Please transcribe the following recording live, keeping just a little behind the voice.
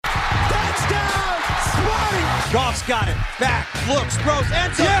got it. Back, looks, throws, and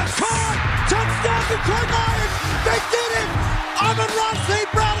yes! Caught! Touchdown, Detroit Lions! They did it! Amon-Ra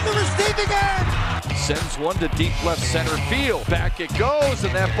St. Brown in the receiving end! Sends one to deep left center field. Back it goes,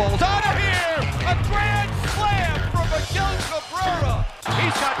 and that ball's out of here! A grand slam from Miguel Cabrera.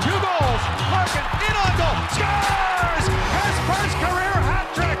 He's got 2 goals. Larkin in on goal. Scores! His first career hat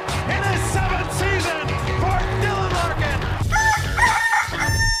trick in his 7th season for Dylan Larkin.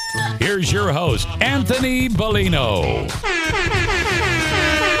 Here's your host, Anthony Bellino.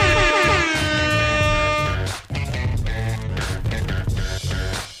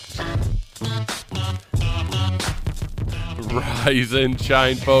 Rise and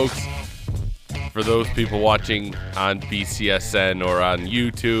shine, folks. For those people watching on BCSN or on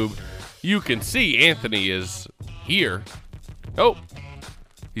YouTube, you can see Anthony is here. Oh,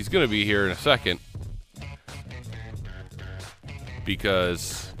 he's going to be here in a second.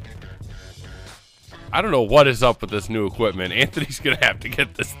 Because I don't know what is up with this new equipment. Anthony's going to have to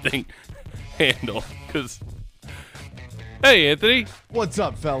get this thing handled. Because, hey, Anthony. What's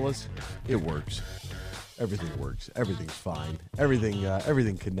up, fellas? It works. Everything works. Everything's fine.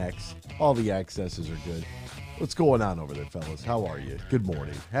 Everything connects. All the accesses are good. What's going on over there, fellas? How are you? Good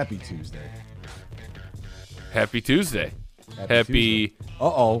morning. Happy Tuesday. Happy Tuesday. Happy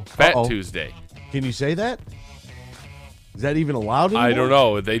Tuesday. Fat Tuesday. Can you say that? Is that even allowed anymore? I don't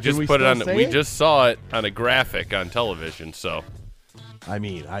know. They just put it on. We it? just saw it on a graphic on television. So, I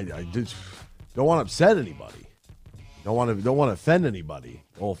mean, I just don't want to upset anybody. Don't want to offend anybody.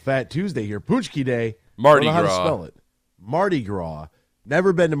 Old Fat Tuesday here. Poochki Day. Mardi Gras. How to Gras. spell it? Mardi Gras.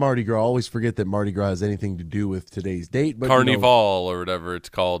 Never been to Mardi Gras. Always forget that Mardi Gras has anything to do with today's date. But Carnival or whatever it's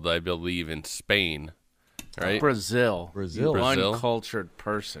called, I believe, in Spain. Right? Brazil. Brazil? Uncultured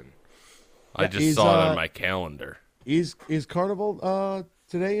person. I just saw it on my calendar. Is Carnival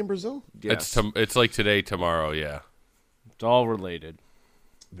today in Brazil? Yes. It's like today, tomorrow, yeah. It's all related.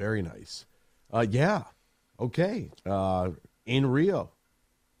 Very nice. Yeah. Okay. In Rio.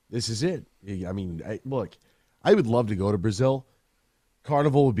 This is it. I mean, look, I would love to go to Brazil.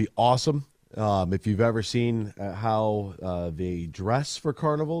 Carnival would be awesome. If you've ever seen how they dress for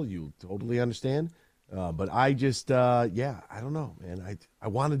Carnival, you totally understand. But I just, I don't know, man. I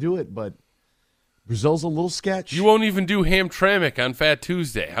want to do it, but Brazil's a little sketch. You won't even do Hamtramck on Fat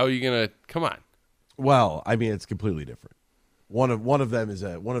Tuesday. How are you gonna? Come on. Well, I mean, it's completely different. One of them is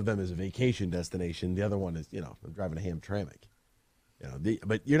a vacation destination. The other one is, I'm driving a Hamtramck.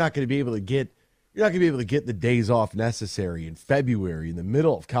 But you're not going to be able to get the days off necessary in February in the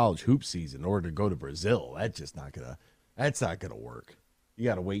middle of college hoop season in order to go to Brazil. That's not gonna work. You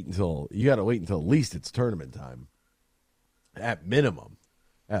got to wait until at least it's tournament time. At minimum.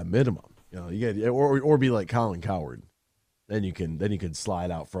 You got or be like Colin Cowherd. Then you can slide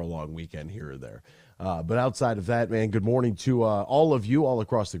out for a long weekend here or there. But outside of that, man, good morning to all of you all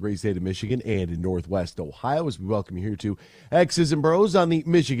across the great state of Michigan and in Northwest Ohio as we welcome you here to X's and Bros on the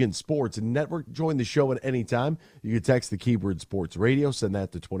Michigan Sports Network. Join the show at any time. You can text the keyword Sports Radio, send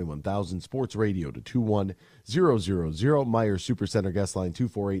that to 21,000, Sports Radio to 21000. Meyer Supercenter guest line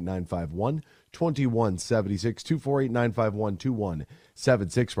 248-951. 2176 248-951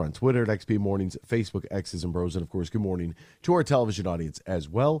 2176. We're on Twitter at XP Mornings, Facebook, X's and Bros, and of course, good morning to our television audience as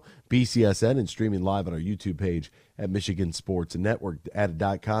well. BCSN and streaming live on our YouTube page at Michigan Sports Network.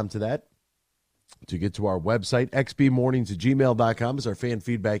 Add.com to that. To get to our website, xbmornings@gmail.com is our fan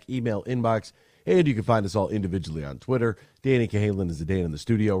feedback email inbox. And you can find us all individually on Twitter. Danny Cahalan is the Dan in the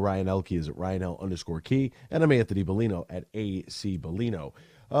studio. Ryan Elke is at RyanL_Key. And I'm Anthony Bellino at AC Bellino.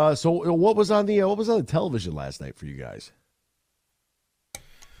 So what was on the television last night for you guys?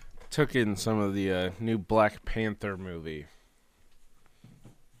 Took in some of the new Black Panther movie.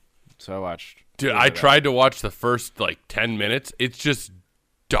 So I watched. Dude, I tried to watch the first 10 minutes. It's just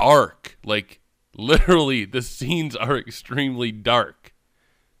dark. Literally, the scenes are extremely dark.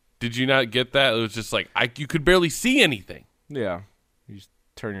 Did you not get that? It was just you could barely see anything. Yeah, you just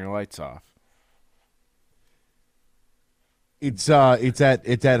turn your lights off. It's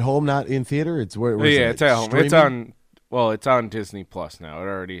at home, not in theater. It's where it's at home. Streaming? It's on Disney Plus now. It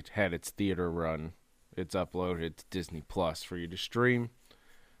already had its theater run. It's uploaded to Disney Plus for you to stream.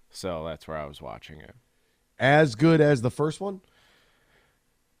 So that's where I was watching it. As good as the first one?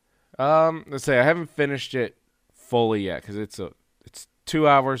 Let's say I haven't finished it fully yet because it's 2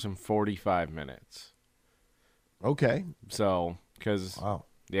 hours and 45 minutes. Okay. So because wow,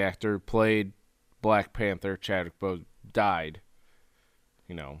 the actor played Black Panther, Chadwick Boseman, died,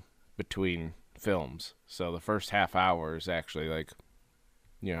 between films. So the first half hour is actually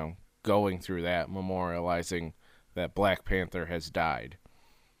going through that, memorializing that Black Panther has died.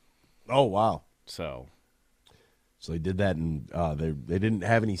 Oh, wow. So So they did that, and they didn't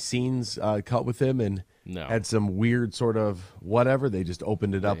have any scenes cut with him, and had some weird sort of whatever. They just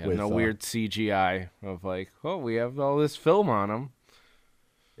opened it up with no weird CGI of like, oh, we have all this film on him.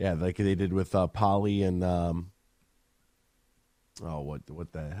 Yeah, like they did with Polly and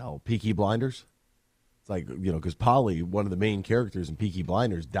what the hell, Peaky Blinders. It's like, because Polly, one of the main characters in Peaky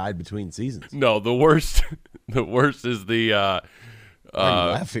Blinders, died between seasons. No, the worst is the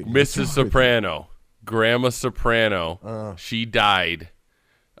Mrs. Soprano, Grandma Soprano. She died,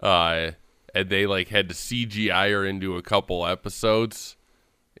 and they had to CGI her into a couple episodes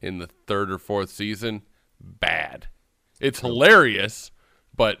in the 3rd or 4th season. Bad. It's hilarious,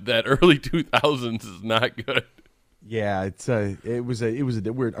 but that early 2000s is not good. Yeah, it was a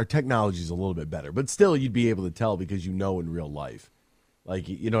weird. Our technology is a little bit better, but still, you'd be able to tell because in real life,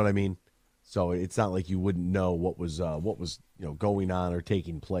 you know what I mean. So it's not like you wouldn't know what was going on or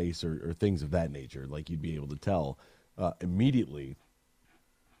taking place or things of that nature. Like you'd be able to tell immediately.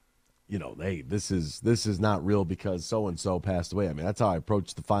 Hey, this is not real because so and so passed away. I mean, that's how I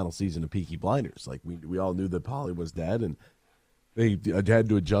approached the final season of Peaky Blinders. Like we all knew that Polly was dead, and they had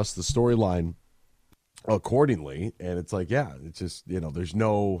to adjust the storyline accordingly. And it's like, yeah, it's just there's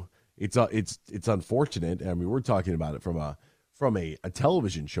no. It's unfortunate. I mean, we're talking about it from a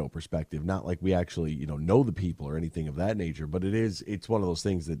television show perspective, not like we actually know the people or anything of that nature. But it's one of those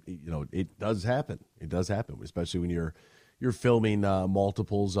things that it does happen. It does happen, especially when you're filming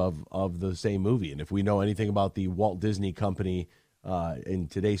multiples of the same movie. And if we know anything about the Walt Disney Company in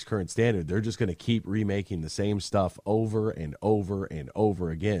today's current standard, they're just going to keep remaking the same stuff over and over and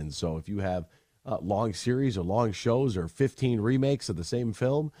over again. So if you have long series or long shows or 15 remakes of the same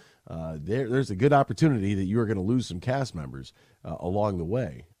film, there's a good opportunity that you're going to lose some cast members along the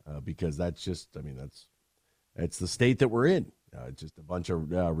way because that's the state that we're in. Just a bunch of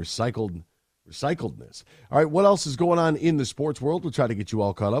recycledness. All right, what else is going on in the sports world? We'll try to get you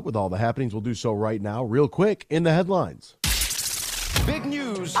all caught up with all the happenings. We'll do so right now, real quick, in the headlines. Big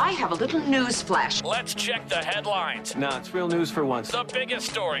news. I have a little news flash. Let's check the headlines. No, it's real news for once. The biggest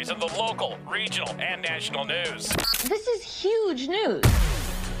stories in the local, regional, and national news. This is huge news.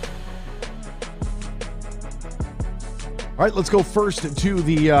 All right, let's go first to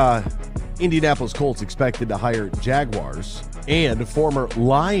the Indianapolis Colts expected to hire Jaguars and former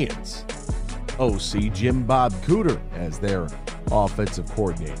Lions OC Jim Bob Cooter as their offensive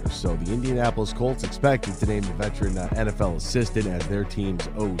coordinator. So the Indianapolis Colts expected to name the veteran NFL assistant as their team's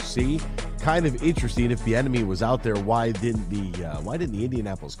OC. Kind of interesting. If Bieniemy was out there, why didn't the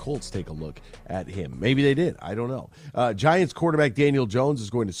Indianapolis Colts take a look at him? Maybe they did. I don't know. Giants quarterback Daniel Jones is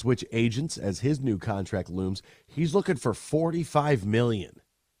going to switch agents as his new contract looms. He's looking for $45 million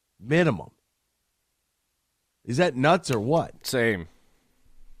minimum. Is that nuts or what? Same.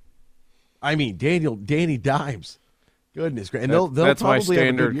 I mean, Danny Dimes. Goodness gracious. And they'll that's my probably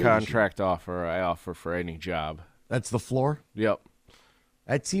standard contract offer I offer for any job. That's the floor? Yep.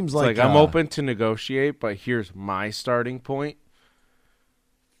 That seems like I'm open to negotiate, but here's my starting point.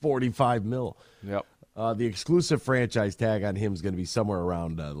 $45 million. Yep. The exclusive franchise tag on him is going to be somewhere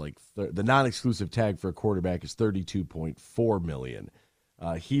around the non-exclusive tag for a quarterback is $32.4 million.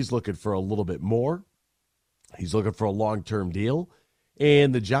 He's looking for a little bit more. He's looking for a long-term deal.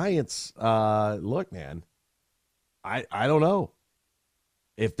 And the Giants, look, man, I don't know.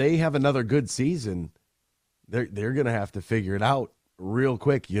 If they have another good season, they're going to have to figure it out real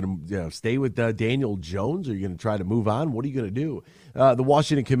quick. You're going to stay with Daniel Jones, or you're going to try to move on? What are you going to do? The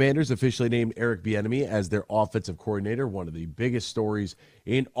Washington Commanders officially named Eric Bieniemy as their offensive coordinator, one of the biggest stories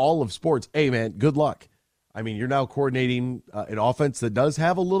in all of sports. Hey, man, good luck. I mean, you're now coordinating an offense that does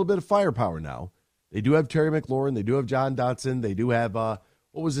have a little bit of firepower now. They do have Terry McLaurin. They do have John Dotson. They do have, what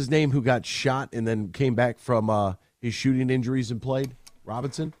was his name, who got shot and then came back from his shooting injuries and played?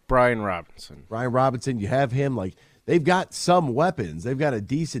 Robinson? Brian Robinson. You have him. They've got some weapons. They've got a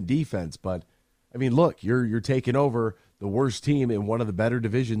decent defense. But, I mean, look, you're taking over the worst team in one of the better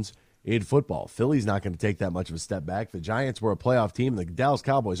divisions in football. Philly's not going to take that much of a step back. The Giants were a playoff team. The Dallas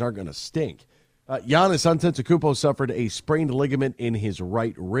Cowboys aren't going to stink. Giannis Antetokounmpo suffered a sprained ligament in his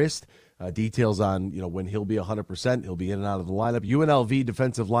right wrist. Details on when he'll be 100%. He'll be in and out of the lineup. UNLV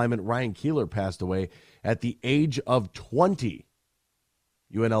defensive lineman Ryan Keeler passed away at the age of 20.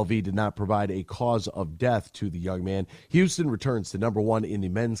 UNLV did not provide a cause of death to the young man. Houston returns to number 1 in the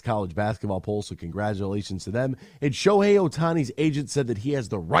men's college basketball poll, so congratulations to them. And Shohei Ohtani's agent said that he has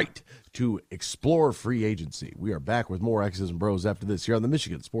the right to explore free agency. We are back with more X's and Bros after this here on the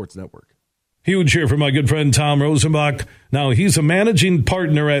Michigan Sports Network. Huge here for my good friend Tom Rosenbach. Now, he's a managing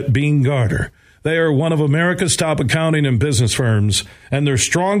partner at Bean Garter. They are one of America's top accounting and business firms, and they're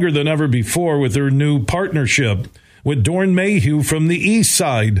stronger than ever before with their new partnership with Dorn Mayhew from the east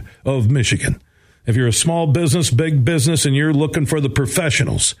side of Michigan. If you're a small business, big business, and you're looking for the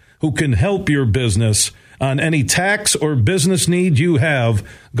professionals who can help your business on any tax or business need you have,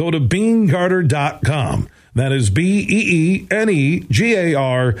 go to BeanGarter.com. That is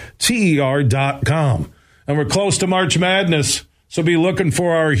BeanEnerger.com. And we're close to March Madness, so be looking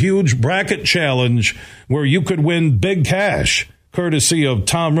for our huge bracket challenge where you could win big cash, courtesy of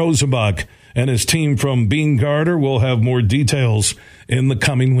Tom Rosenbach and his team from Bean Garter. We'll have more details in the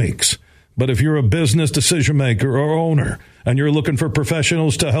coming weeks. But if you're a business decision maker or owner and you're looking for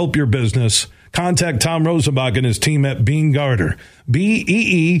professionals to help your business, contact Tom Rosenbach and his team at Bean Garter.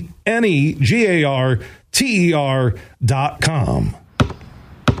 BeanGarter.com.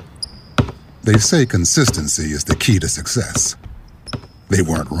 They say consistency is the key to success. They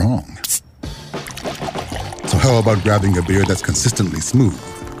weren't wrong. So how about grabbing a beer that's consistently smooth,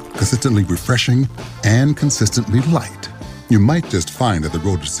 consistently refreshing, and consistently light? You might just find that the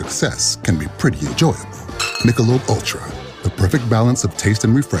road to success can be pretty enjoyable. Michelob Ultra, the perfect balance of taste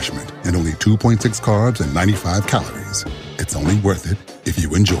and refreshment, and only 2.6 carbs and 95 calories. It's only worth it if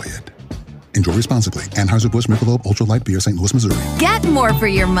you enjoy it. Enjoy responsibly. Anheuser-Busch Michelob Ultra Light Beer, St. Louis, Missouri. Get more for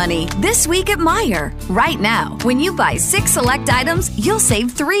your money this week at Meijer. Right now, when you buy 6 select items, you'll save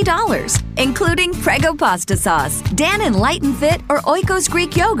 $3, including Prego pasta sauce, Dannon Light and Fit, or Oikos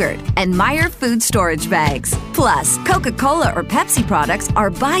Greek yogurt, and Meijer food storage bags. Plus, Coca-Cola or Pepsi products are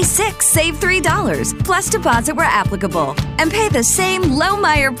buy 6, save $3, plus deposit where applicable. And pay the same low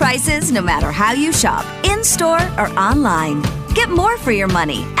Meijer prices no matter how you shop, in-store or online. Get more for your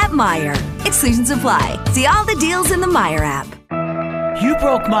money at Meijer. Exclusions apply. See all the deals in the Meijer app. You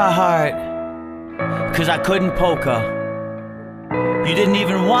broke my heart, 'cause I couldn't polka. You didn't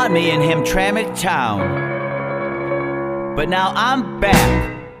even want me in Hamtramck town. But now I'm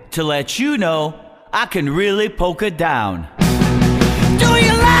back to let you know I can really polka down. Do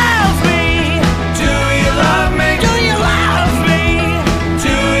you love me? Do you love me? Do you love me?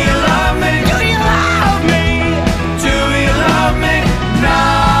 Do you love me? Do you love me? Do you love me?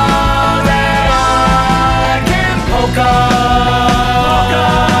 Now that I can polka.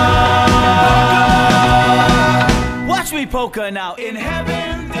 Watch me polka now. In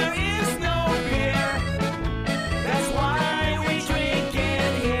heaven there is no beer. That's why we drink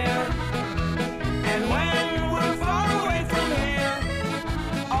it here. And when we're far away from here,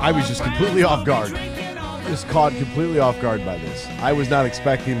 I was just completely off guard. Just caught completely off guard by this. I was not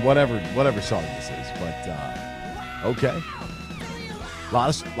expecting whatever song this is, but okay. A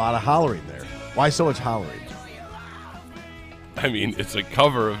lot of hollering there. Why so much hollering? I mean, it's a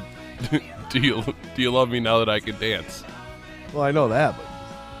cover of Do You Love Me Now That I Can Dance? Well, I know that, but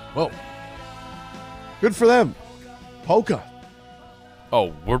whoa. Good for them. Polka.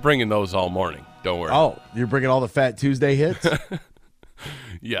 Oh, we're bringing those all morning. Don't worry. Oh, you're bringing all the Fat Tuesday hits?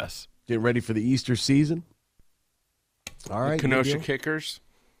 Yes. Getting ready for the Easter season? All right. Kenosha Kickers.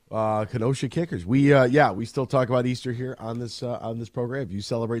 Kenosha Kickers. We still talk about Easter here on this program. If you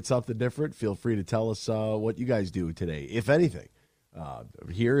celebrate something different, feel free to tell us what you guys do today, if anything.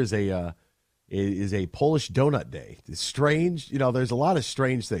 Here is a Polish Donut Day. It's strange, there's a lot of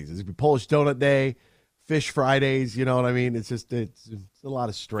strange things. It's Polish Donut Day, Fish Fridays. You know what I mean? It's just it's a lot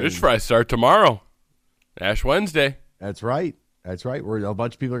of strange. Fish Fries start tomorrow. Ash Wednesday. That's right. We're a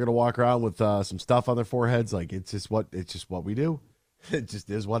bunch of people are going to walk around with some stuff on their foreheads. Like it's just what we do. It just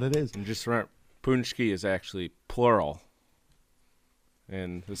is what it is. And just remember, punchki is actually plural,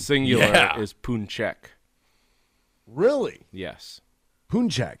 and the singular is punchek. Really? Yes.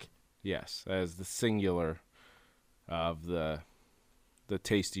 Punchek. Yes, as the singular of the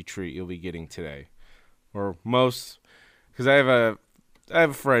tasty treat you'll be getting today, or most, because I have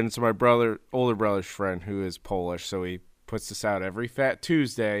a friend, so my older brother's friend, who is Polish, so he puts this out every Fat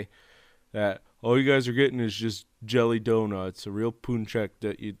Tuesday that all you guys are getting is just jelly donuts, a real punchek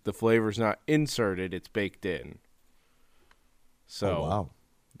that the flavor's not inserted, it's baked in. So wow.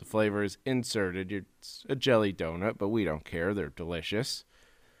 The flavor is inserted. It's a jelly donut, but we don't care. They're delicious.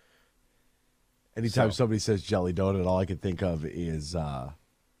 Anytime somebody says jelly donut, all I can think of is R.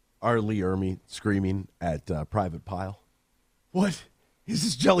 Lee Ermey screaming at Private Pile. What is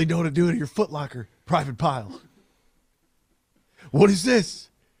this jelly donut doing in your Foot Locker, Private Pile? What is this?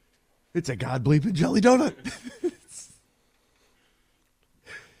 It's a god-bleeping jelly donut.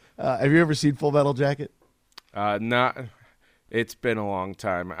 Have you ever seen Full Metal Jacket? Not. It's been a long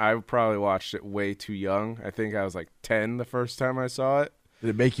time. I probably watched it way too young. I think I was like 10 the first time I saw it. Did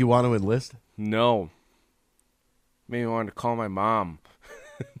it make you want to enlist? No. Made me want to call my mom.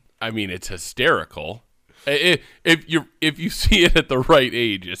 I mean, it's hysterical. If you see it at the right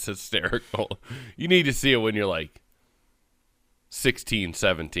age, it's hysterical. You need to see it when you're like 16,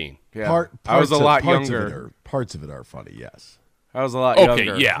 17. Yeah. I was a lot younger. Parts of it are funny, yes. I was a lot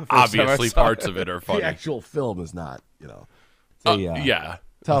younger. Okay, yeah, obviously parts of it are funny. The actual film is not, yeah.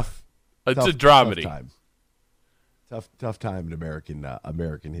 Tough. It's a dramedy. Tough time in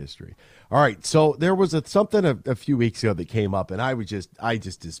American history. All right, so there was something a few weeks ago that came up, and I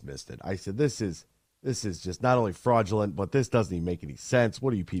just dismissed it. I said, this is just not only fraudulent, but this doesn't even make any sense.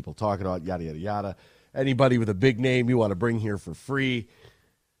 What are you people talking about? Yada, yada, yada. Anybody with a big name you want to bring here for free.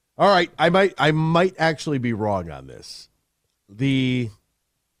 All right, I might actually be wrong on this. The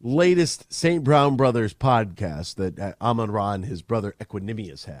latest St. Brown Brothers podcast that Amon-Ra and his brother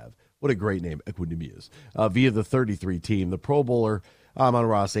Equanimeous have. What a great name, Equanimeous. Via the 33 team, the Pro Bowler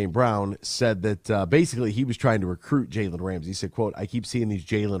Amon-Ra St. Brown said that basically he was trying to recruit Jalen Ramsey. He said, quote, I keep seeing these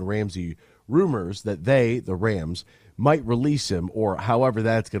Jalen Ramsey rumors that the Rams, might release him, or however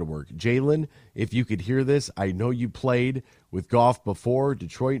that's going to work. Jalen, if you could hear this, I know you played with Goff before.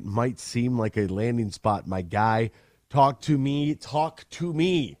 Detroit might seem like a landing spot. My guy, talk to me,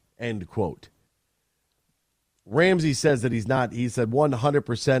 end quote. Ramsey says that he's not. He said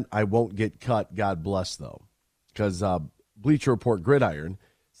 100% I won't get cut. God bless, though. Because Bleacher Report Gridiron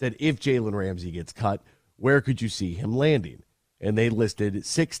said if Jalen Ramsey gets cut, where could you see him landing? And they listed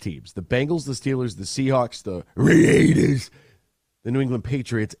 6 teams: the Bengals, the Steelers, the Seahawks, the Raiders, the New England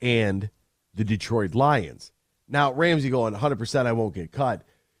Patriots, and the Detroit Lions. Now, Ramsey going 100% I won't get cut.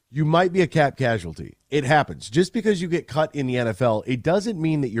 You might be a cap casualty. It happens. Just because you get cut in the NFL, it doesn't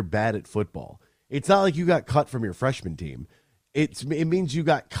mean that you're bad at football. It's not like you got cut from your freshman team. It means you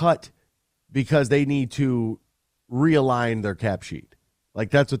got cut because they need to realign their cap sheet. Like,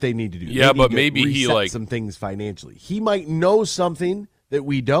 that's what they need to do. Yeah, but maybe he some things financially. He might know something that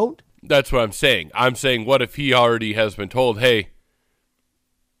we don't. That's what I'm saying. I'm saying, what if he already has been told, hey,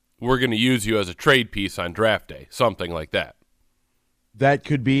 we're going to use you as a trade piece on draft day, something like that. That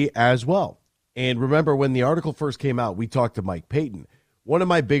could be as well. And remember, when the article first came out, we talked to Mike Payton. One of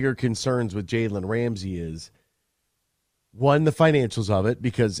my bigger concerns with Jalen Ramsey is, one, the financials of it,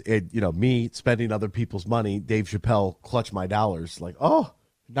 because me spending other people's money, Dave Chappelle, clutch my dollars, like, oh,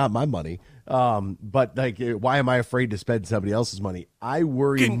 not my money. But like, why am I afraid to spend somebody else's money? I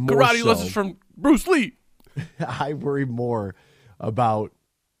worry Getting more karate lessons from Bruce Lee. I worry more about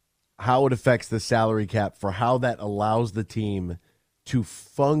how it affects the salary cap, for how that allows the team to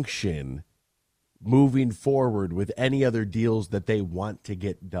function moving forward with any other deals that they want to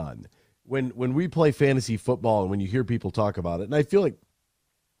get done. When we play fantasy football and when you hear people talk about it, and I feel like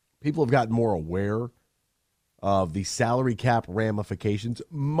people have gotten more aware of the salary cap ramifications.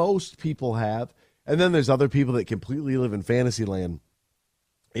 Most people have. And then there's other people that completely live in fantasy land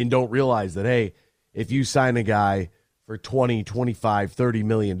and don't realize that, hey, if you sign a guy for $20, $25, $30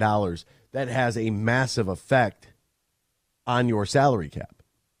 million, that has a massive effect on your salary cap.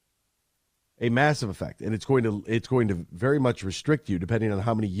 A massive effect, and it's going to very much restrict you depending on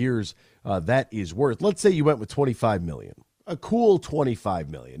how many years that is worth. Let's say you went with $25 million, a cool $25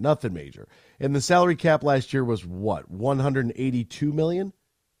 million, nothing major, and the salary cap last year was what, $182 million,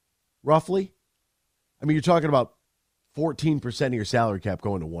 roughly. I mean, you're talking about 14% of your salary cap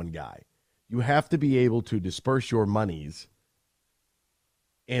going to one guy. You have to be able to disperse your monies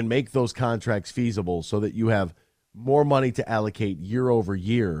and make those contracts feasible so that you have more money to allocate year over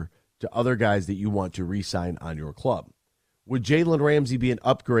year to other guys that you want to re-sign on your club. Would Jalen Ramsey be an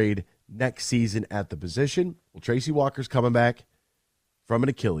upgrade next season at the position? Well, Tracy Walker's coming back from an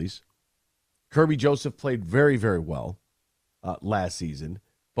Achilles. Kirby Joseph played very, very well last season.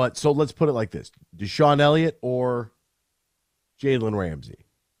 But so let's put it like this. Deshaun Elliott or Jalen Ramsey?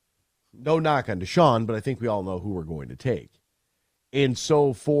 No knock on Deshaun, but I think we all know who we're going to take. And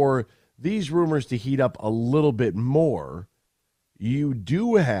so for these rumors to heat up a little bit more, you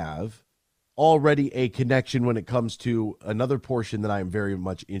do have already a connection when it comes to another portion that I'm very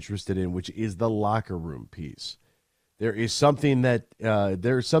much interested in, which is the locker room piece. There is something that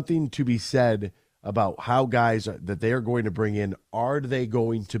there's something to be said about how guys that they are going to bring in, are they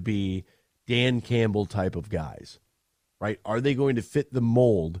going to be Dan Campbell type of guys, right? Are they going to fit the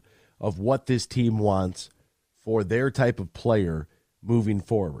mold of what this team wants for their type of player moving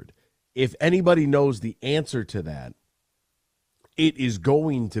forward? If anybody knows the answer to that, it is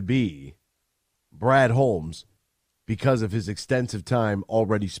going to be Brad Holmes, because of his extensive time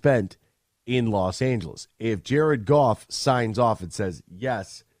already spent in Los Angeles. If Jared Goff signs off and says,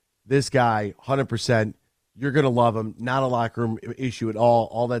 yes, this guy, 100%, you're going to love him, not a locker room issue at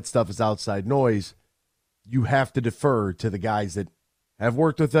all that stuff is outside noise, you have to defer to the guys that have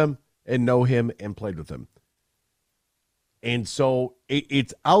worked with him and know him and played with him. And so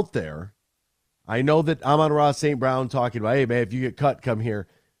it's out there. I know that Amon-Ra St. Brown talking about, hey, man, if you get cut, come here.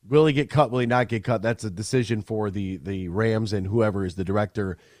 Will he get cut? Will he not get cut? That's a decision for the Rams and whoever is the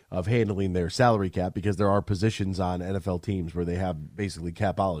director of handling their salary cap, because there are positions on NFL teams where they have basically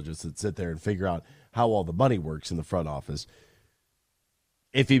capologists that sit there and figure out how all the money works in the front office.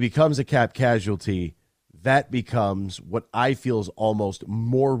 If he becomes a cap casualty, that becomes what I feel is almost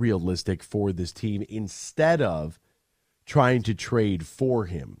more realistic for this team instead of trying to trade for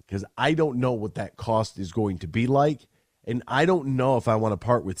him, because I don't know what that cost is going to be like, and I don't know if I want to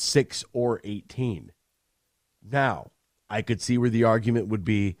part with 6 or 18. Now, I could see where the argument would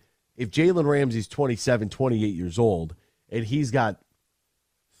be if Jalen Ramsey's 27, 28 years old, and he's got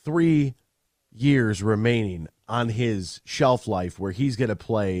 3 years remaining on his shelf life where he's going to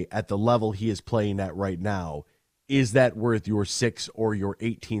play at the level he is playing at right now. Is that worth your 6th or your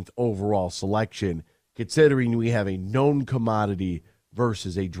 18th overall selection, considering we have a known commodity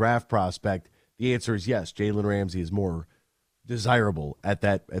versus a draft prospect? The answer is yes. Jalen Ramsey is more desirable at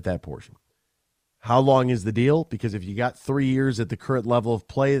that portion. How long is the deal? Because if you got 3 years at the current level of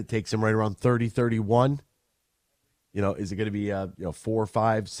play, it takes him right around 30, 31. Is it going to be a 4,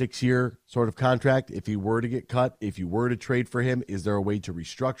 5, 6 year sort of contract? If he were to get cut, if you were to trade for him, is there a way to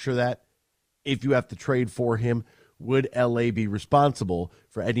restructure that? If you have to trade for him, would LA be responsible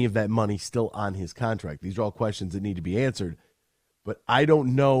for any of that money still on his contract? These are all questions that need to be answered. But I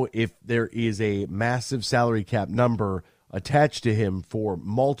don't know if there is a massive salary cap number attached to him for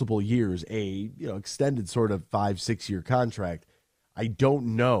multiple years, extended sort of 5, 6 year contract. I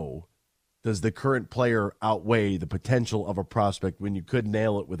don't know. Does the current player outweigh the potential of a prospect when you could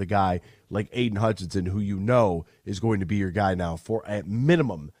nail it with a guy like Aiden Hutchinson, who is going to be your guy now for at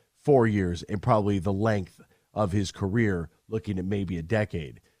minimum 4 years and probably the length of his career, looking at maybe a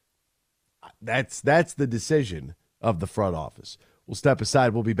decade? That's the decision of the front office. We'll step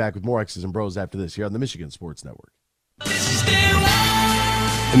aside. We'll be back with more X's and Bros after this here on the Michigan Sports Network.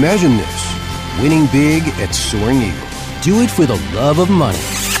 Imagine this: winning big at Soaring Eagle. Do it for the love of money.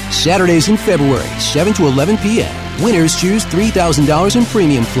 Saturdays in February, 7 to 11 p.m. Winners choose $3,000 in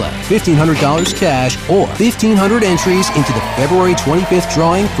premium play, $1,500 cash, or 1,500 entries into the February 25th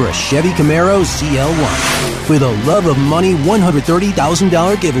drawing for a Chevy Camaro ZL1. For the love of money,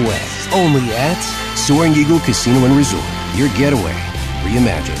 $130,000 giveaway. Only at Soaring Eagle Casino and Resort. Your getaway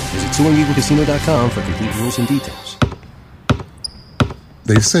reimagined. Visit SoaringEagleCasino.com for complete rules and details.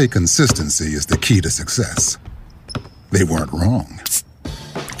 They say consistency is the key to success. They weren't wrong.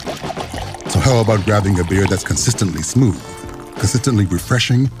 So how about grabbing a beer that's consistently smooth, consistently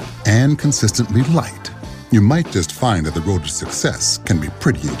refreshing, and consistently light? You might just find that the road to success can be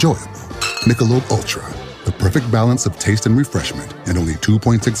pretty enjoyable. Michelob Ultra, the perfect balance of taste and refreshment, and only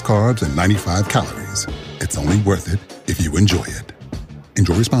 2.6 carbs and 95 calories. It's only worth it if you enjoy it.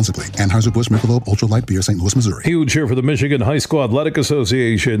 Enjoy responsibly. Anheuser-Busch Michelob Ultra Light Beer, St. Louis, Missouri. Huge here for the Michigan High School Athletic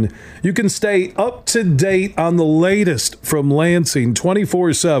Association. You can stay up to date on the latest from Lansing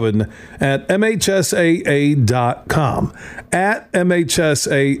 24/7 at MHSAA.com, at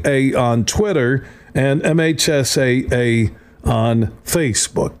MHSAA on Twitter, and MHSAA on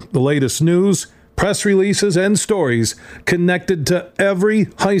Facebook. The latest news, press releases, and stories connected to every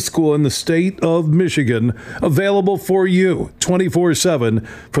high school in the state of Michigan, available for you 24/7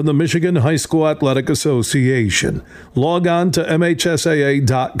 from the Michigan High School Athletic Association. Log on to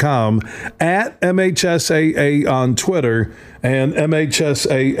MHSAA.com, at MHSAA on Twitter, and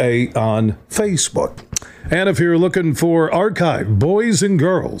MHSAA on Facebook. And if you're looking for archive boys and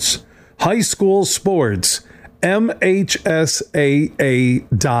girls high school sports,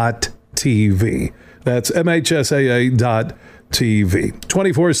 MHSAA.TV. That's MHSAA.TV.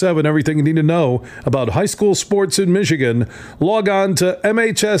 24/7, everything you need to know about high school sports in Michigan. Log on to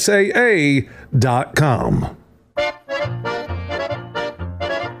MHSAA.com.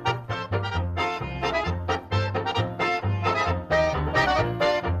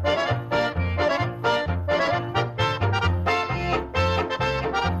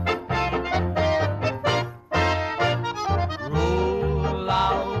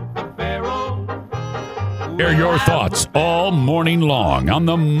 Hear your thoughts all morning long on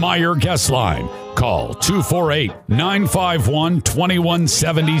the Meijer Guest Line. Call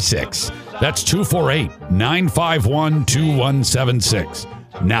 248-951-2176. That's 248-951-2176.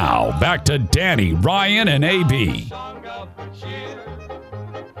 Now, back to Danny, Ryan, and AB.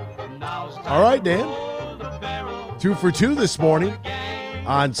 All right, Dan. 2 for 2 this morning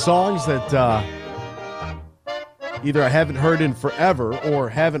on songs that either I haven't heard in forever or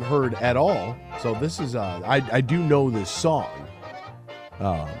haven't heard at all. So this is, I do know this song.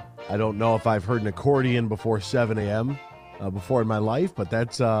 I don't know if I've heard an accordion before 7 a.m. before in my life, but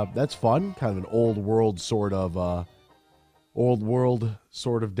that's fun. Kind of an old world sort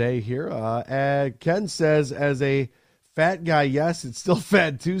of day here. Ken says, as a fat guy, yes, it's still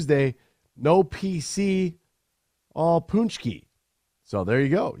Fat Tuesday. No PC, all punchki. So there you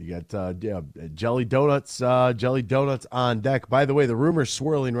go. You got jelly donuts on deck. By the way, the rumor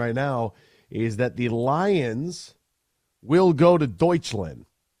swirling right now is that the Lions will go to Deutschland,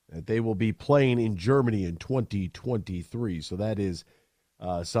 that they will be playing in Germany in 2023. So that is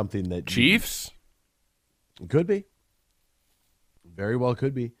something that Chiefs could be. Very well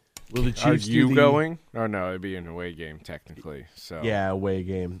could be. Will the Chiefs Are you going? Oh no, it'd be an away game technically. So yeah, away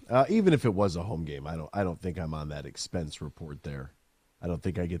game. Even if it was a home game, I don't think I'm on that expense report there. I don't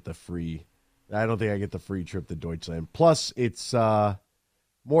think I get the free trip to Deutschland. Plus, it's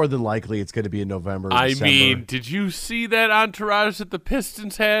more than likely it's going to be in November. December. Mean, did you see that entourage that the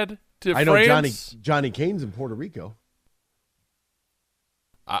Pistons had to I know France? Johnny Cane's in Puerto Rico.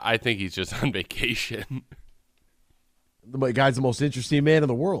 I think he's just on vacation. The guy's the most interesting man in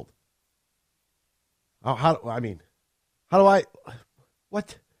the world.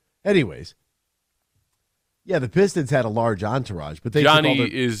 What? Anyways. Yeah, the Pistons had a large entourage, but Johnny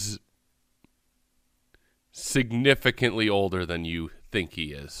is significantly older than you think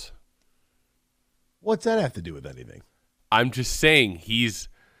he is. What's that have to do with anything? I'm just saying he's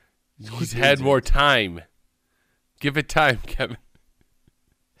had more time. Give it time, Kevin.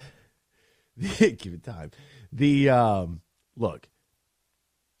 Give it time. Look,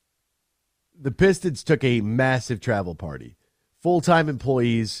 the Pistons took a massive travel party, full-time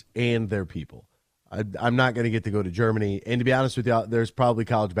employees and their people. I'm not going to get to go to Germany. And to be honest with you, there's probably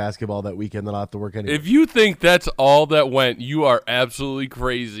college basketball that weekend that I'll have to work anyway. If you think that's all that went, you are absolutely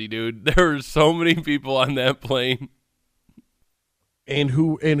crazy, dude. There were so many people on that plane. And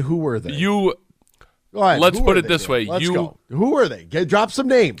who were they? Let's put it this way. Let's go. Who are they? Drop some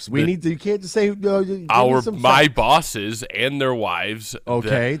names. You can't just say my bosses and their wives.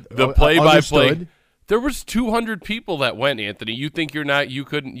 Okay. The play-by-play. There was 200 people that went, Anthony. You think you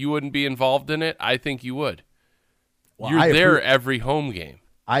wouldn't be involved in it? I think you would. Well, you're there every home game.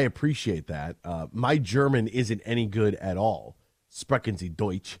 I appreciate that. My German isn't any good at all. Sprechen Sie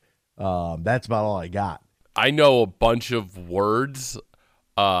Deutsch. That's about all I got. I know a bunch of words.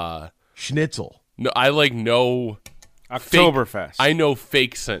 Schnitzel. No, I know Oktoberfest. I know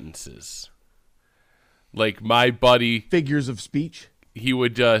fake sentences. Like my buddy, figures of speech. He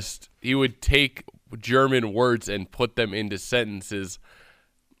would take German words and put them into sentences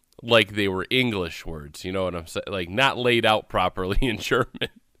like they were English words. You know what I'm saying? Like not laid out properly in German.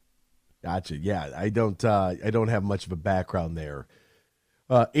 Gotcha. Yeah, I don't have much of a background there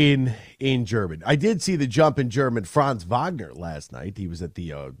in German. I did see the jump in German Franz Wagner last night. He was at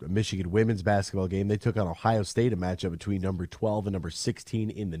the Michigan women's basketball game. They took on Ohio State, a matchup between number 12 and number 16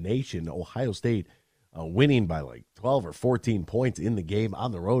 in the nation. Ohio State winning by like 12 or 14 points in the game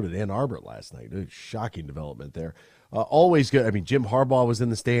on the road at Ann Arbor last night. A shocking development there. Always good. I mean, Jim Harbaugh was in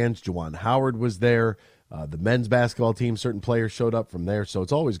the stands. Juwan Howard was there. The men's basketball team, certain players showed up from there. So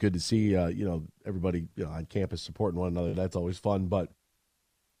it's always good to see, everybody on campus supporting one another. That's always fun, but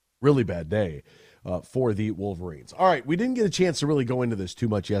really bad day for the Wolverines. All right, we didn't get a chance to really go into this too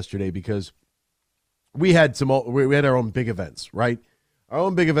much yesterday because we had our own big events, right? Our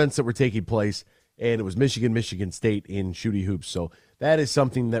own big events that were taking place. And it was Michigan State in Shooty Hoops. So that is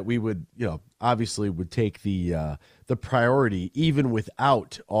something that we would, obviously would take the priority, even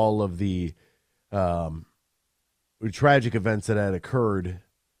without all of the tragic events that had occurred,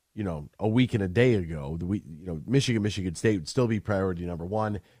 a week and a day ago. Michigan State would still be priority number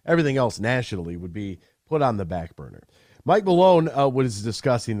one. Everything else nationally would be put on the back burner. Mike Malone was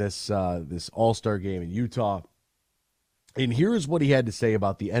discussing this All-Star game in Utah. And here's what he had to say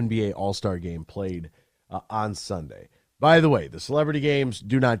about the NBA All-Star game played on Sunday. By the way, the celebrity games,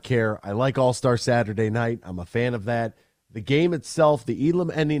 do not care. I like All-Star Saturday night. I'm a fan of that. The game itself, the Elam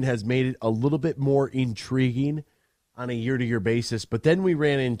ending has made it a little bit more intriguing on a year-to-year basis. But then we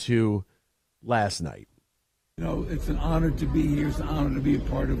ran into last night. It's an honor to be here. It's an honor to be a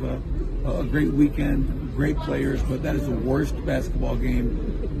part of a great weekend, great players. But that is the worst basketball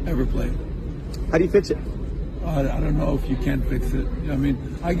game ever played. How do you fix it? I don't know if you can fix it. I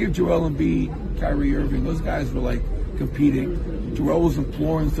mean, I give Joel Embiid, Kyrie Irving, those guys were like competing. Joel was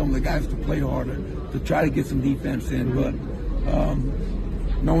imploring some of the guys to play harder, to try to get some defense in, but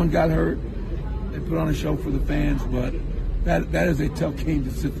no one got hurt. They put on a show for the fans, but that is a tough game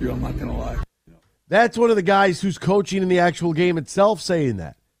to sit through, I'm not going to lie. That's one of the guys who's coaching in the actual game itself saying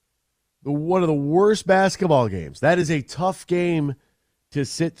that. One of the worst basketball games. That is a tough game to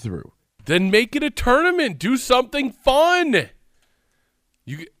sit through. Then make it a tournament. Do something fun.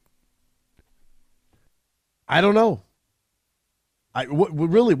 I don't know.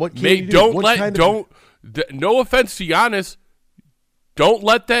 What can you do? No offense to Giannis, don't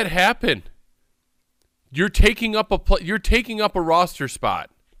let that happen. You're taking up a roster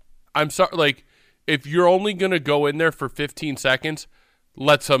spot. I'm sorry, like, if you're only going to go in there for 15 seconds,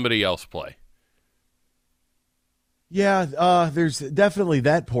 let somebody else play. Yeah, there's definitely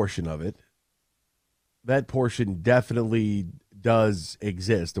that portion of it. That portion definitely does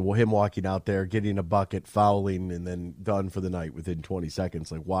exist. Him walking out there, getting a bucket, fouling, and then done for the night within 20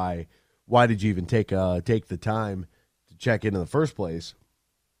 seconds. Like, why did you even take the time to check in the first place?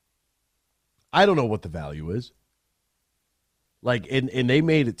 I don't know what the value is. Like, and they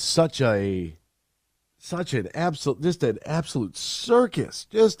made it such an absolute circus,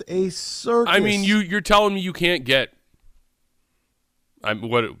 just a circus. I mean, you're telling me you can't get. We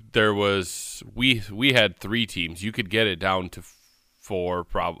had 3 teams. You could get it down to 4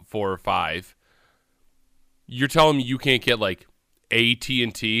 or 5. You're telling me you can't get like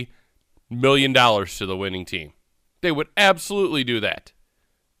AT&T $1 million to the winning team? They would absolutely do that.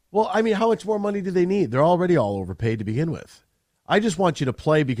 Well, I mean, how much more money do they need? They're already all overpaid to begin with. I just want you to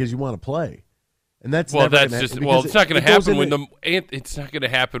play because you want to play, and that's it's not going to happen it's not going to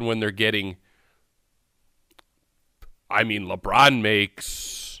happen when they're getting. I mean, LeBron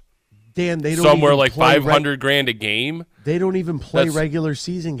makes somewhere like $500,000 a game. They don't even play regular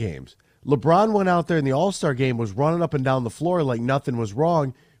season games. LeBron went out there in the All-Star game, was running up and down the floor like nothing was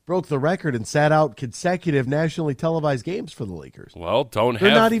wrong, broke the record, and sat out consecutive nationally televised games for the Lakers. Well,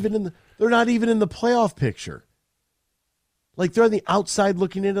 they're not even in the playoff picture. Like, they're on the outside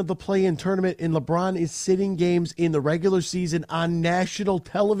looking into the play-in tournament, and LeBron is sitting games in the regular season on national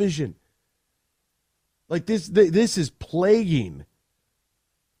television. Like, this is plaguing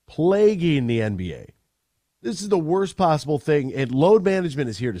the NBA. This is the worst possible thing, and load management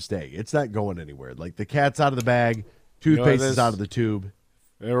is here to stay. It's not going anywhere. Like, the cat's out of the bag, toothpaste is out of the tube.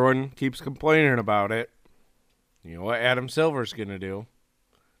 Everyone keeps complaining about it. You know what Adam Silver's going to do?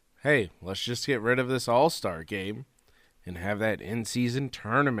 Hey, let's just get rid of this All-Star game and have that in-season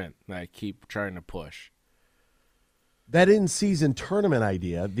tournament that I keep trying to push. That in-season tournament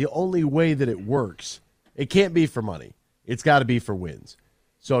idea, the only way that it works, it can't be for money. It's got to be for wins.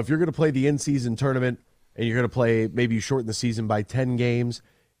 So if you're going to play the in-season tournament and you're going to play, maybe you shorten the season by 10 games,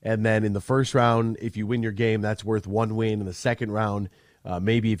 and then in the first round, if you win your game, that's worth 1 win. In the second round,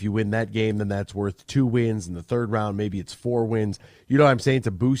 maybe if you win that game, then that's worth 2 wins. In the third round, maybe it's 4 wins. You know what I'm saying?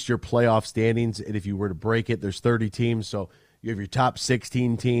 To boost your playoff standings, and if you were to break it, there's 30 teams, so you have your top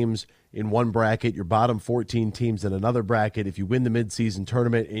 16 teams in one bracket, your bottom 14 teams in another bracket. If you win the midseason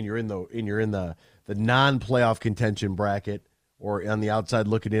tournament and you're in the non-playoff contention bracket, or on the outside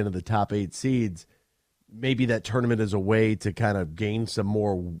looking into the top 8 seeds, maybe that tournament is a way to kind of gain some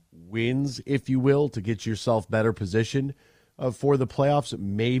more wins, if you will, to get yourself better positioned for the playoffs.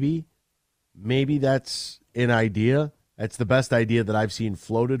 Maybe that's an idea. That's the best idea that I've seen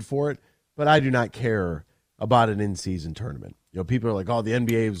floated for it, but I do not care about an in-season tournament. You know, people are like, "Oh, the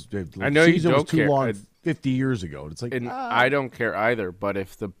NBA was season was too long 50 years ago." It's like, I don't care either. But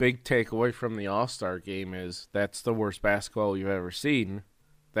if the big takeaway from the All-Star game is that's the worst basketball you've ever seen,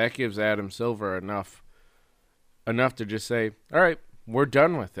 that gives Adam Silver enough to just say, "All right, we're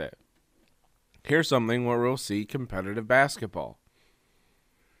done with it. Here's something where we'll see competitive basketball."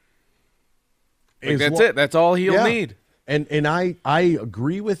 Like, that's it. That's all he'll need. And I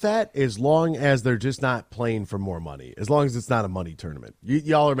agree with that, as long as they're just not playing for more money. As long as it's not a money tournament.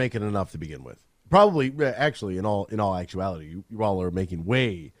 Y'all are making enough to begin with. Probably, actually, in all actuality, you all are making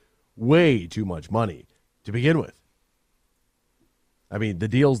way, way too much money to begin with. I mean, the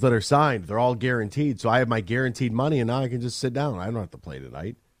deals that are signed, they're all guaranteed. So I have my guaranteed money, and now I can just sit down. I don't have to play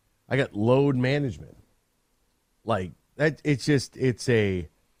tonight. I got load management. Like, that.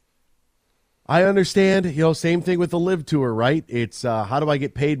 I understand, same thing with the Live Tour, right? It's how do I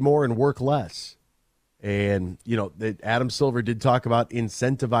get paid more and work less? And, Adam Silver did talk about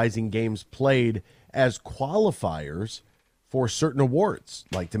incentivizing games played as qualifiers for certain awards,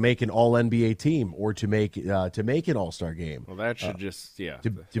 like to make an All-NBA team or to make an All-Star game. Well, that should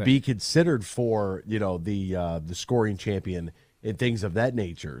to be considered for, the scoring champion and things of that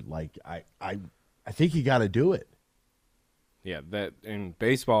nature. Like, I think you got to do it. Yeah, that and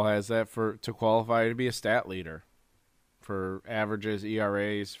baseball has that to qualify to be a stat leader for averages,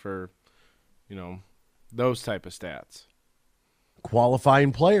 ERAs, for those type of stats.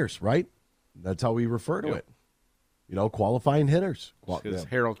 Qualifying players, right? That's how we refer to it. Qualifying hitters. Because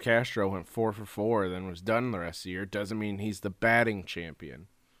Harold Castro went 4 for 4, then was done the rest of the year, doesn't mean he's the batting champion.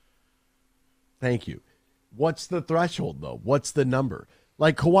 Thank you. What's the threshold, though? What's the number?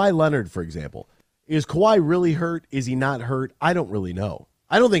 Like Kawhi Leonard, for example. Is Kawhi really hurt? Is he not hurt? I don't really know.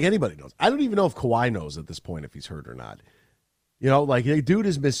 I don't think anybody knows. I don't even know if Kawhi knows at this point if he's hurt or not. You know, like, the dude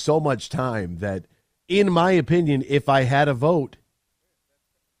has missed so much time that, in my opinion, if I had a vote,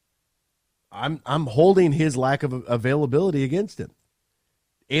 I'm holding his lack of availability against him.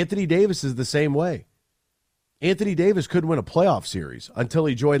 Anthony Davis is the same way. Anthony Davis couldn't win a playoff series until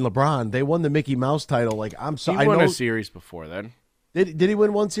he joined LeBron. They won the Mickey Mouse title. Like, I'm sorry. He won a series before then. Did he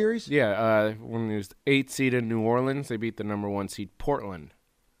win one series? Yeah, when he was 8th seed in New Orleans, they beat the number 1 seed Portland.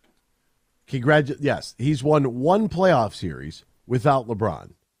 Yes, he's won one playoff series without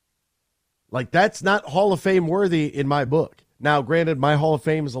LeBron. Like, that's not Hall of Fame worthy in my book. Now, granted, my Hall of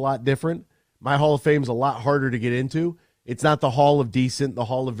Fame is a lot different. My Hall of Fame is a lot harder to get into. It's not the Hall of Decent, the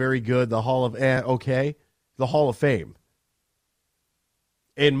Hall of Very Good, the Hall of okay, the Hall of Fame.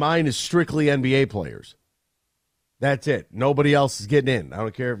 And mine is strictly NBA players. That's it. Nobody else is getting in. I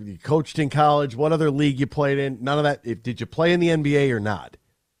don't care if you coached in college, what other league you played in, none of that. Did you play in the NBA or not?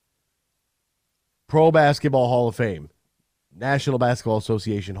 Pro Basketball Hall of Fame, National Basketball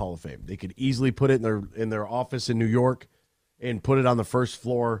Association Hall of Fame. They could easily put it in their office in New York and put it on the first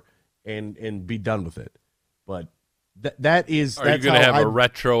floor and be done with it. But that is. Are you going to have a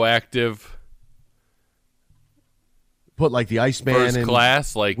retroactive? Put like the Iceman first in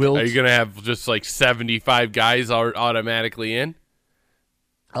class? Like, Wilt. are you going to have just like 75 guys are automatically in?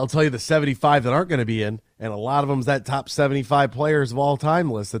 I'll tell you the 75 that aren't going to be in, and a lot of them's that top 75 players of all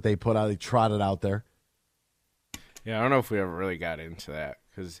time list that they put out. They trotted out there. Yeah, I don't know if we ever really got into that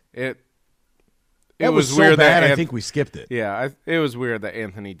because it was so weird bad. that I think we skipped it. Yeah, it was weird that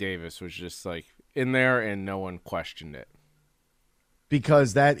Anthony Davis was just like in there and no one questioned it.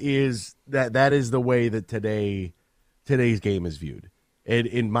 Because that is the way that today's game is viewed. And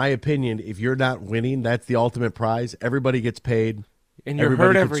in my opinion, if you're not winning, that's the ultimate prize. Everybody gets paid. And you're Everybody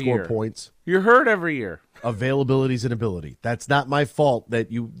hurt can every score year. Points. You're hurt every year. Availability is an ability. That's not my fault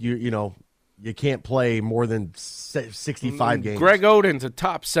that you can't play more than 65 games. Greg Oden's a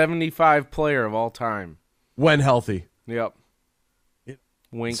top 75 player of all time when healthy. Yep.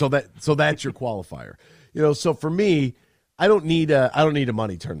 Wink. So that's your qualifier. So for me, I don't need a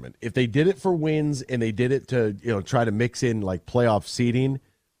money tournament. If they did it for wins and they did it to try to mix in like playoff seeding,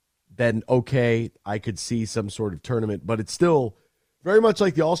 then okay, I could see some sort of tournament. But it's still very much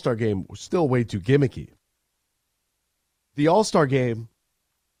like the All-Star game, was still way too gimmicky. The All-Star game,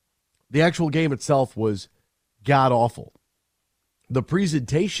 the actual game itself was god-awful. The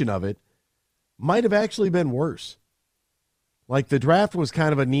presentation of it might have actually been worse. Like, the draft was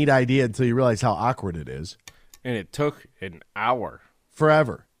kind of a neat idea until you realize how awkward it is. And it took an hour.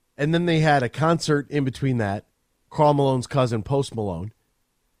 Forever. And then they had a concert in between that, Karl Malone's cousin, Post Malone.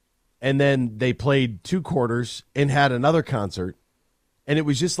 And then they played 2 quarters and had another concert. And it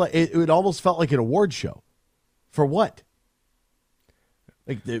was just like, it almost felt like an award show. For what?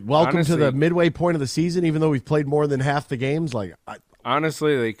 Like, welcome Honestly, to the midway point of the season, even though we've played more than half the games. Like,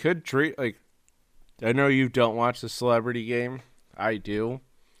 honestly, they could treat, like, I know you don't watch the Celebrity Game. I do.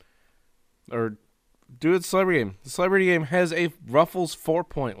 Or do the Celebrity Game. The Celebrity Game has a Ruffles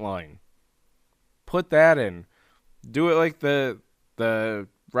 4-point line. Put that in. Do it like the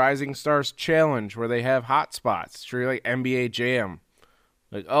Rising Stars Challenge where they have hot spots. Treat like NBA Jam.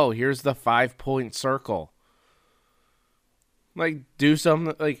 Like, oh, here's the 5-point circle. Like, do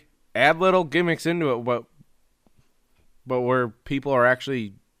something, like, add little gimmicks into it, but where people are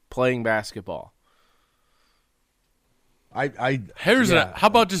actually playing basketball. How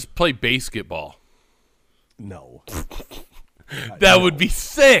about just play basketball? No. That would be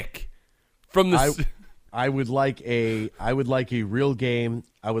sick. I would like a real game.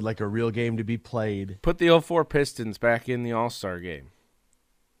 I would like a real game to be played. Put the 04 Pistons back in the All-Star game.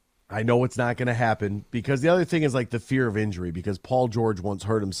 I know it's not going to happen because the other thing is like the fear of injury because Paul George once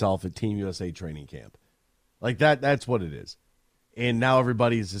hurt himself at Team USA training camp. Like that's what it is. And now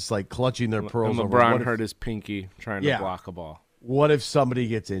everybody's just like clutching their pearls. And LeBron hurt his pinky trying to block a ball. What if somebody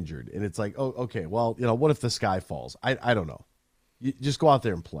gets injured? And it's like, oh, okay, well, what if the sky falls? I don't know. You just go out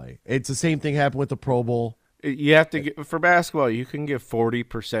there and play. It's the same thing happened with the Pro Bowl. You have to for basketball, you can give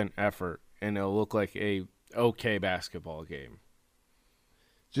 40% effort and it'll look like a okay basketball game.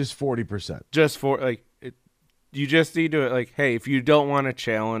 Just 40%. You just need to like, hey, if you don't want to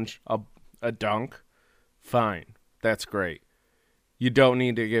challenge a dunk, fine, that's great. You don't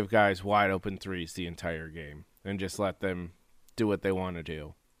need to give guys wide open threes the entire game and just let them do what they want to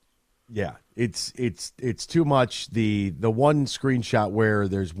do. Yeah, it's too much. The one screenshot where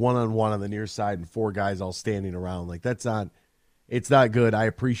there's 1-on-1 on the near side and 4 guys all standing around, like that's not. It's not good. I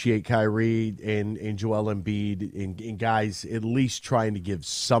appreciate Kyrie and Joel Embiid and guys at least trying to give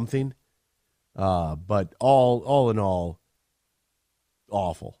something. But all in all,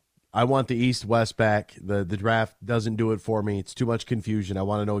 awful. I want the East-West back. The draft doesn't do it for me. It's too much confusion. I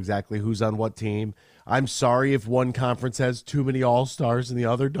want to know exactly who's on what team. I'm sorry if one conference has too many all-stars and the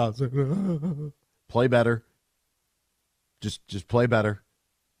other doesn't. Play better. Just play better.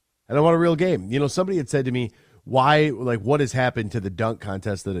 And I want a real game. You know, somebody had said to me, why, like, what has happened to the dunk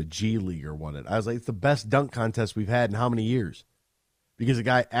contest that a G Leaguer won it? I was like, it's the best dunk contest we've had in how many years? Because a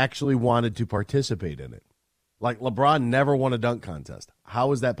guy actually wanted to participate in it. Like, LeBron never won a dunk contest.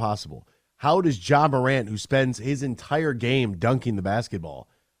 How is that possible? How does Ja Morant, who spends his entire game dunking the basketball,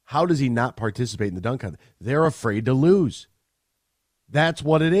 how does he not participate in the dunk contest? They're afraid to lose. That's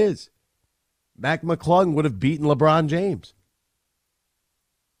what it is. Mac McClung would have beaten LeBron James.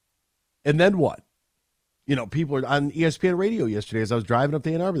 And then what? You know, people are on ESPN radio yesterday as I was driving up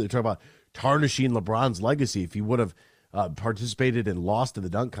to Ann Arbor. They're talking about tarnishing LeBron's legacy if he would have participated and lost in the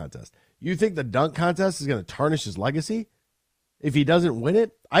dunk contest. You think the dunk contest is going to tarnish his legacy if he doesn't win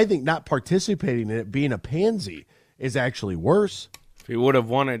it? I think not participating in it, being a pansy, is actually worse. If he would have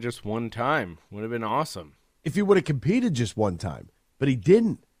won it just one time, would have been awesome. If he would have competed just one time, but he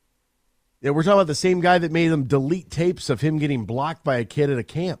didn't. Yeah, we're talking about the same guy that made him delete tapes of him getting blocked by a kid at a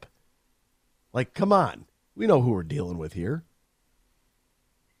camp. Like, come on. We know who we're dealing with here.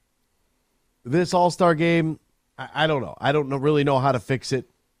 This All-Star game, I don't know. I don't really know how to fix it.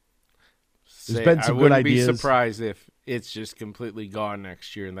 There's been some good ideas. I wouldn't be surprised if it's just completely gone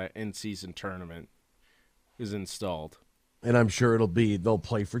next year and that in-season tournament is installed. And I'm sure they'll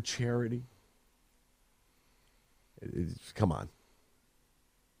play for charity. Come on.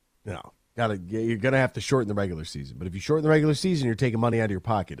 No. You're going to have to shorten the regular season. But if you shorten the regular season, you're taking money out of your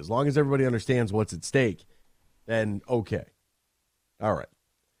pocket. As long as everybody understands what's at stake, then okay. All right.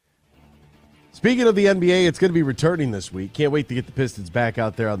 Speaking of the NBA, it's going to be returning this week. Can't wait to get the Pistons back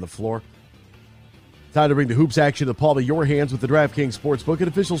out there on the floor. Time to bring the hoops action to the palm of your hands with the DraftKings Sportsbook, an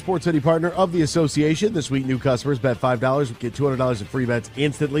official sports betting partner of the association. This week, new customers bet $5, get $200 in free bets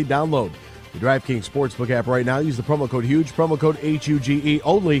instantly. Download the DraftKings Sportsbook app right now. Use the promo code HUGE, promo code HUGE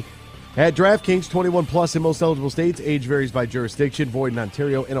only at DraftKings. 21 plus in most eligible states. Age varies by jurisdiction. Void in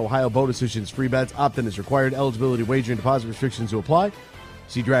Ontario and Ohio. Bonus issues, free bets. Opt-in is required. Eligibility, wager, and deposit restrictions to apply.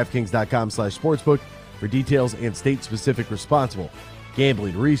 See DraftKings.com/sportsbook for details and state-specific responsible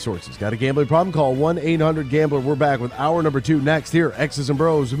gambling resources. Got a gambling problem? Call 1-800-GAMBLER. We're back with hour number 2 next here. X's and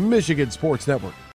Bros, Michigan Sports Network.